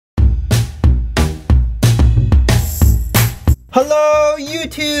Hello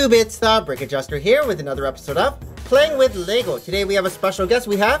YouTube, it's the Brick Adjuster here with another episode of Playing with Lego. Today we have a special guest.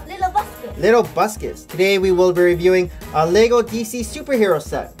 We have Little Buskus. Today we will be reviewing a Lego DC superhero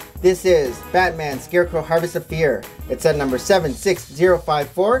set. This is Batman Scarecrow Harvest of Fear. It's set number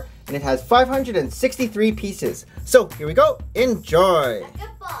 76054 and it has 563 pieces. So here we go, enjoy!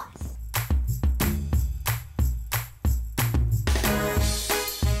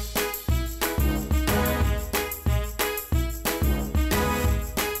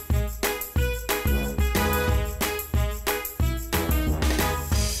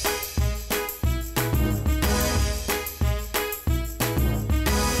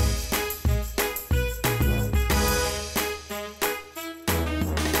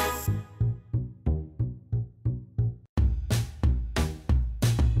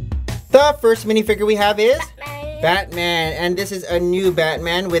 The first minifigure we have is Batman, and this is a new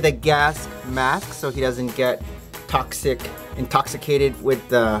Batman with a gas mask so he doesn't get intoxicated with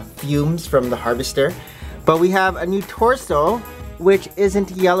the fumes from the harvester. But we have a new torso which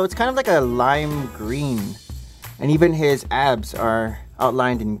isn't yellow, it's kind of like a lime green, and even his abs are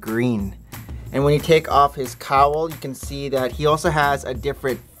outlined in green. And when you take off his cowl, you can see that he also has a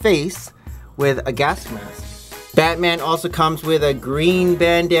different face with a gas mask. Batman also comes with a green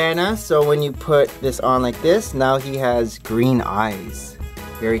bandana, so when you put this on like this, now he has green eyes.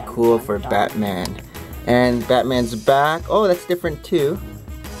 Very cool for Batman. And Batman's back, oh, that's different too.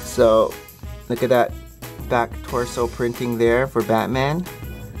 So look at that back torso printing there for Batman.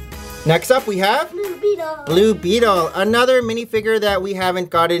 Next up we have Blue Beetle, another minifigure that we haven't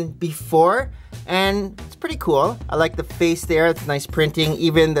gotten before, and it's pretty cool. I like the face there, it's nice printing.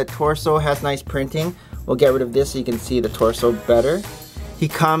 Even the torso has nice printing. We'll get rid of this so you can see the torso better. He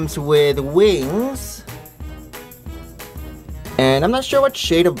comes with wings. And I'm not sure what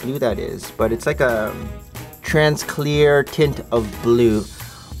shade of blue that is, but it's like a trans-clear tint of blue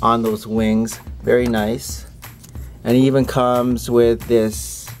on those wings. Very nice. And he even comes with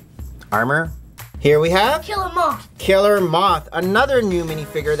this armor. Here we have Killer Moth. Killer Moth, another new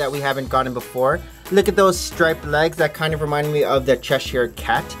minifigure that we haven't gotten before. Look at those striped legs, that kind of remind me of the Cheshire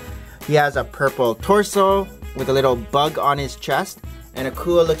Cat. He has a purple torso with a little bug on his chest and a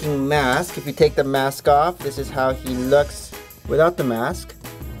cool looking mask. If you take the mask off, this is how he looks without the mask.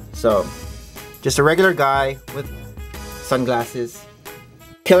 So, just a regular guy with sunglasses.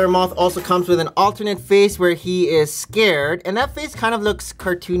 Killer Moth also comes with an alternate face where he is scared, and that face kind of looks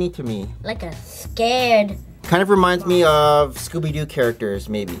cartoony to me. Like a scared. Kind of reminds me of Scooby-Doo characters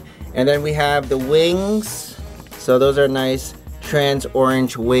maybe. And then we have the wings. So those are nice trans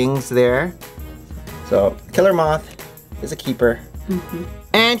orange wings there. So Killer Moth is a keeper.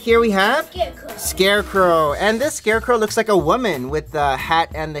 And here we have Scarecrow. And this Scarecrow looks like a woman with the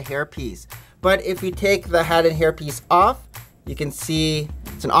hat and the hairpiece. But if you take the hat and hairpiece off, you can see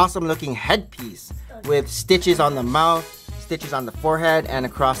it's an awesome looking headpiece with stitches on the mouth, stitches on the forehead, and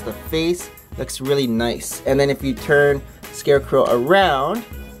across the face. Looks really nice. And then if you turn Scarecrow around,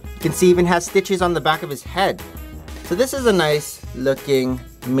 you can see even has stitches on the back of his head. So this is a nice looking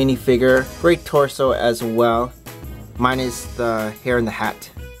minifigure. Great torso as well. Minus the hair and the hat.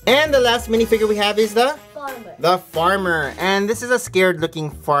 And the last minifigure we have is the farmer. And this is a scared looking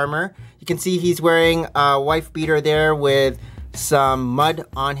farmer. You can see he's wearing a wife beater there with some mud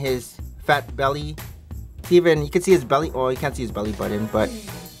on his fat belly. Even, you can see his belly, oh, you can't see his belly button, but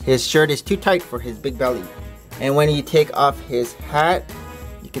his shirt is too tight for his big belly. And when you take off his hat,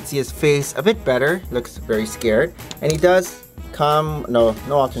 you can see his face a bit better. Looks very scared. And he does come, no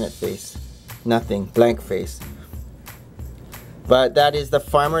alternate face. Nothing, blank face. But that is the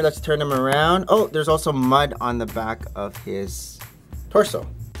farmer. Let's turn him around. Oh, there's also mud on the back of his torso.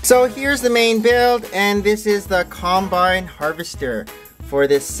 So here's the main build, and this is the combine harvester for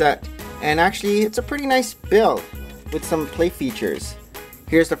this set. And actually, it's a pretty nice build with some play features.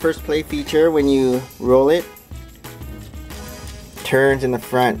 Here's the first play feature. When you roll it, turns in the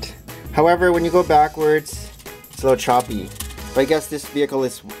front. However, when you go backwards, it's a little choppy. But I guess this vehicle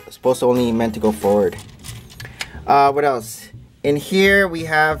is supposed to only meant to go forward. What else? In here we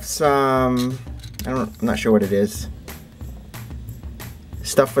have some, I'm not sure what it is.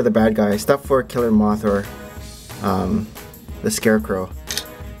 Stuff for the bad guy, stuff for Killer Moth or the Scarecrow.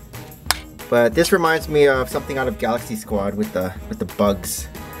 But this reminds me of something out of Galaxy Squad with the bugs.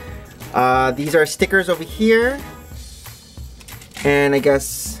 These are stickers over here. And I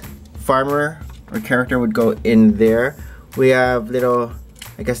guess farmer or character would go in there. We have little,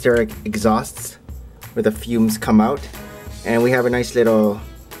 I guess they're like exhausts where the fumes come out. And we have a nice little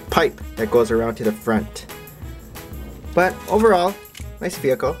pipe that goes around to the front. But overall, nice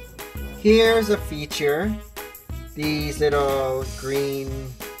vehicle. Here's a feature. these little green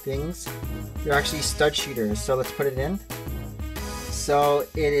things. They're actually stud shooters, so let's put it in. So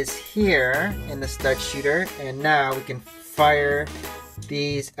it is here in the stud shooter, and now we can fire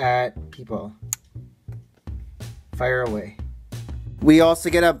these at people. Fire away. We also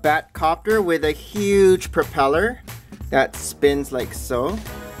get a bat copter with a huge propeller that spins like so.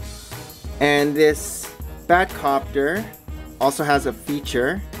 And this bat copter also has a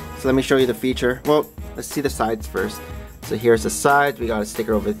feature. So let me show you the feature. Well, let's see the sides first. So here's the sides. We got a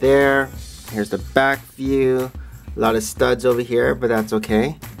sticker over there. Here's the back view. A lot of studs over here, but that's okay.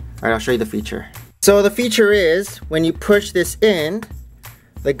 All right, I'll show you the feature. So the feature is when you push this in,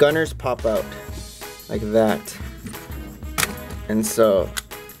 the gunners pop out like that. And so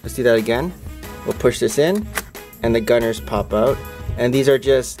let's do that again. We'll push this in and the gunners pop out. And these are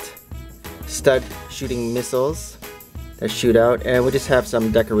just stud shooting missiles that shoot out. And we'll just have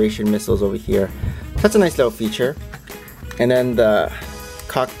some decoration missiles over here. That's a nice little feature. And then the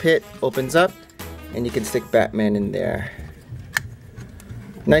cockpit opens up and you can stick Batman in there.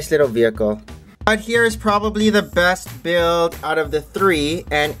 Nice little vehicle. Out here is probably the best build out of the three,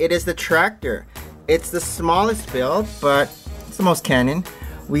 and it is the tractor. It's the smallest build, but it's the most canon.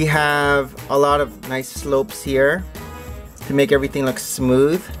 We have a lot of nice slopes here to make everything look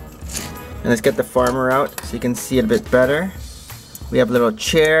smooth. And let's get the farmer out so you can see it a bit better. We have a little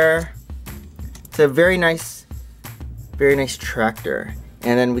chair. It's a very nice tractor.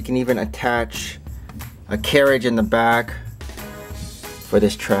 And then we can even attach a carriage in the back for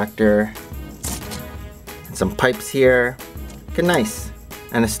this tractor. And some pipes here. Good, nice.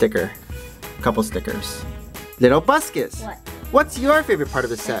 And a sticker. A couple stickers. Little Buskus. What? What's your favorite part of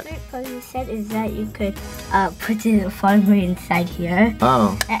the set? My favorite part of the set is that you could put the farmer inside here.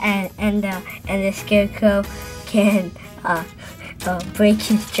 Oh. And the Scarecrow can break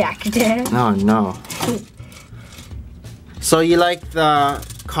his tractor. Oh no. So you like the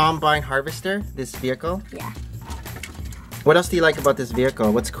combine harvester, this vehicle? Yeah. What else do you like about this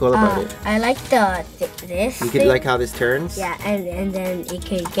vehicle? What's cool about it? I like this. You could like how this turns? Yeah, and then you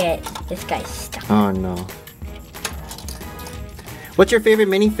could get this guy stuck. Oh no. What's your favorite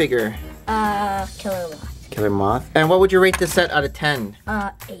minifigure? Killer Moth. Killer Moth. And what would you rate this set out of 10?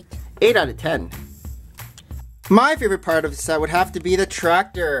 8. 8 out of 10. My favorite part of the set would have to be the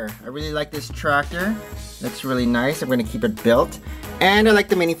tractor. I really like this tractor. Looks really nice. I'm going to keep it built. And I like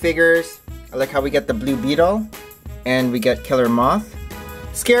the minifigures. I like how we get the Blue Beetle. And we get Killer Moth.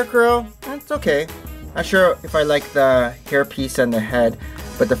 Scarecrow, that's okay. Not sure if I like the hairpiece and the head,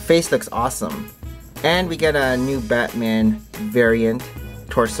 but the face looks awesome. And we get a new Batman variant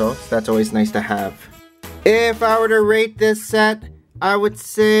torso, so that's always nice to have. If I were to rate this set, I would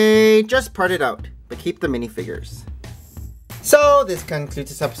say just part it out, but keep the minifigures. So this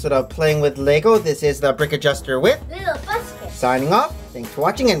concludes this episode of Playing with Lego. This is the Brick Adjuster with Little Buskus. signing off. Thanks for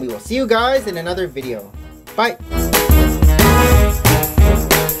watching, and we will see you guys in another video. Bye!